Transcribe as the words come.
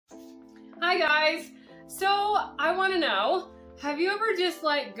Hi guys! So I want to know, have you ever just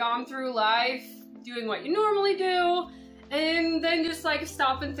like gone through life doing what you normally do and then just like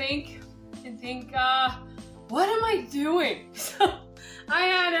stop and think, what am I doing? So I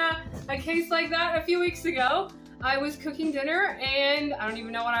had a case like that a few weeks ago. I was cooking dinner and I don't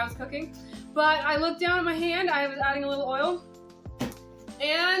even know what I was cooking, but I looked down at my hand, I was adding a little oil,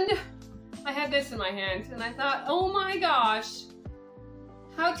 and I had this in my hand and I thought, oh my gosh,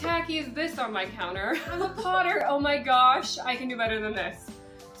 how tacky is this on my counter? I'm a potter, oh my gosh, I can do better than this.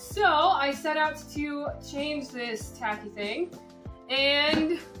 So I set out to change this tacky thing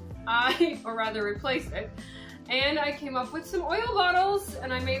and or rather replace it. And I came up with some oil bottles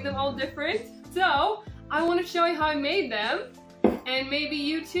and I made them all different. So I want to show you how I made them, and maybe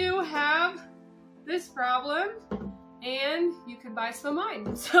you too have this problem and you could buy some of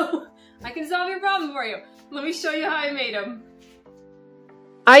mine. So I can solve your problem for you. Let me show you how I made them.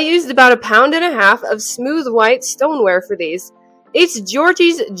 I used about 1.5 pounds of smooth white stoneware for these. It's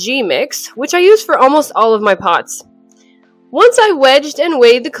Georgie's G-Mix, which I use for almost all of my pots. Once I wedged and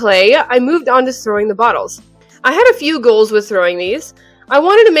weighed the clay, I moved on to throwing the bottles. I had a few goals with throwing these. I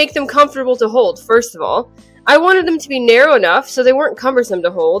wanted to make them comfortable to hold, first of all. I wanted them to be narrow enough so they weren't cumbersome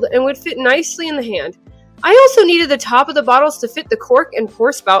to hold and would fit nicely in the hand. I also needed the top of the bottles to fit the cork and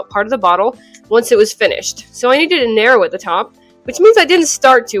pour spout part of the bottle once it was finished, so I needed to narrow at the top, which means I didn't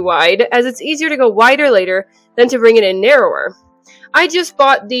start too wide, as it's easier to go wider later than to bring it in narrower. I just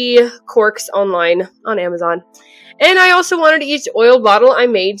bought the corks online on Amazon, and I also wanted each oil bottle I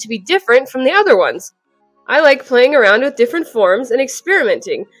made to be different from the other ones. I like playing around with different forms and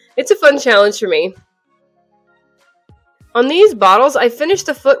experimenting. It's a fun challenge for me. On these bottles, I finished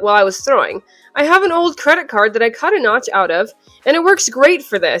the foot while I was throwing. I have an old credit card that I cut a notch out of, and it works great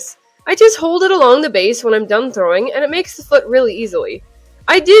for this. I just hold it along the base when I'm done throwing, and it makes the foot really easily.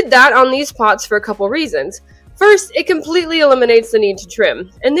 I did that on these pots for a couple reasons. First, it completely eliminates the need to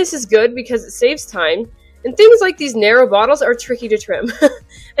trim, and this is good because it saves time, and things like these narrow bottles are tricky to trim.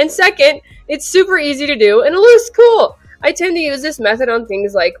 And second, it's super easy to do, and it looks cool! I tend to use this method on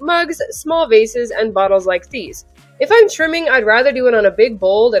things like mugs, small vases, and bottles like these. If I'm trimming, I'd rather do it on a big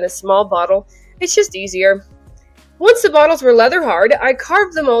bowl than a small bottle. It's just easier. Once the bottles were leather hard, I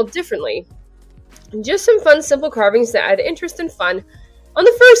carved them all differently. Just some fun, simple carvings to add interest and fun. On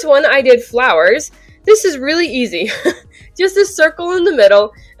the first one, I did flowers. This is really easy. Just a circle in the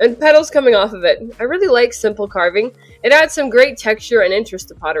middle and petals coming off of it. I really like simple carving. It adds some great texture and interest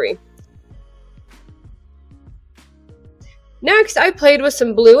to pottery. Next, I played with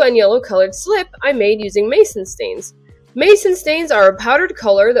some blue and yellow colored slip I made using mason stains. Mason stains are a powdered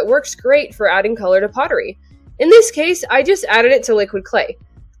color that works great for adding color to pottery. In this case, I just added it to liquid clay.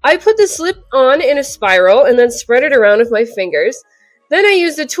 I put the slip on in a spiral and then spread it around with my fingers. Then I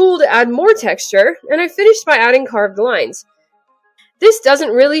used a tool to add more texture, and I finished by adding carved lines. This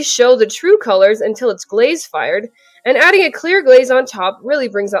doesn't really show the true colors until it's glaze fired, and adding a clear glaze on top really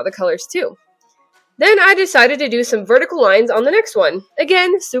brings out the colors too. Then I decided to do some vertical lines on the next one.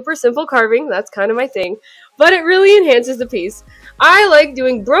 Again, super simple carving, that's kind of my thing, but it really enhances the piece. I like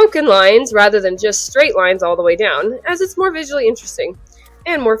doing broken lines rather than just straight lines all the way down, as it's more visually interesting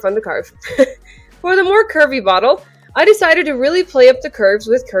and more fun to carve. For the more curvy bottle, I decided to really play up the curves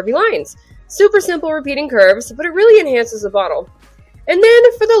with curvy lines. Super simple repeating curves, but it really enhances the bottle. And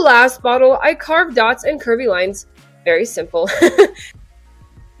then for the last bottle, I carved dots and curvy lines. Very simple.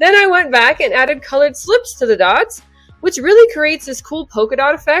 Then I went back and added colored slips to the dots, which really creates this cool polka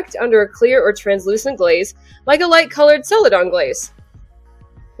dot effect under a clear or translucent glaze, like a light colored celadon glaze.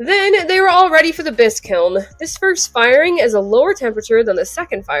 Then they were all ready for the bisque kiln. This first firing is a lower temperature than the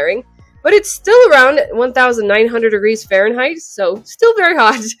second firing, but it's still around 1900 degrees Fahrenheit, so still very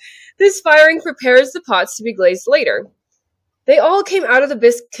hot. This firing prepares the pots to be glazed later. They all came out of the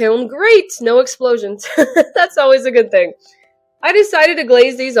bisque kiln great, no explosions. That's always a good thing. I decided to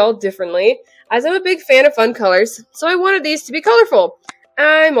glaze these all differently, as I'm a big fan of fun colors, so I wanted these to be colorful.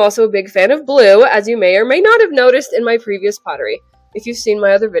 I'm also a big fan of blue, as you may or may not have noticed in my previous pottery, if you've seen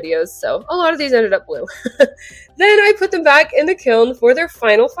my other videos, so a lot of these ended up blue. Then I put them back in the kiln for their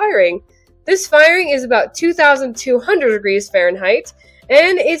final firing. This firing is about 2200 degrees Fahrenheit,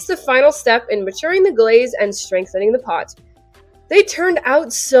 and it's the final step in maturing the glaze and strengthening the pot. They turned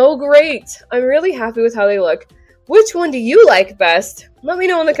out so great! I'm really happy with how they look. Which one do you like best? Let me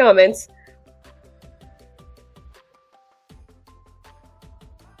know in the comments.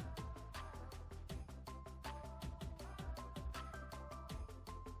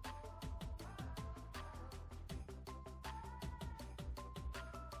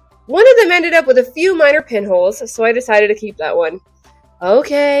 One of them ended up with a few minor pinholes, so I decided to keep that one.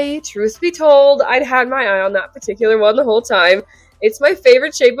 Okay, truth be told, I'd had my eye on that particular one the whole time. It's my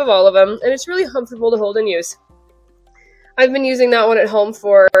favorite shape of all of them, and it's really comfortable to hold and use. I've been using that one at home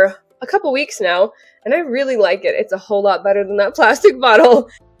for a couple weeks now, and I really like it. It's a whole lot better than that plastic bottle.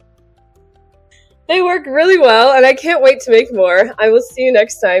 They work really well, and I can't wait to make more. I will see you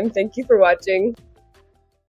next time. Thank you for watching.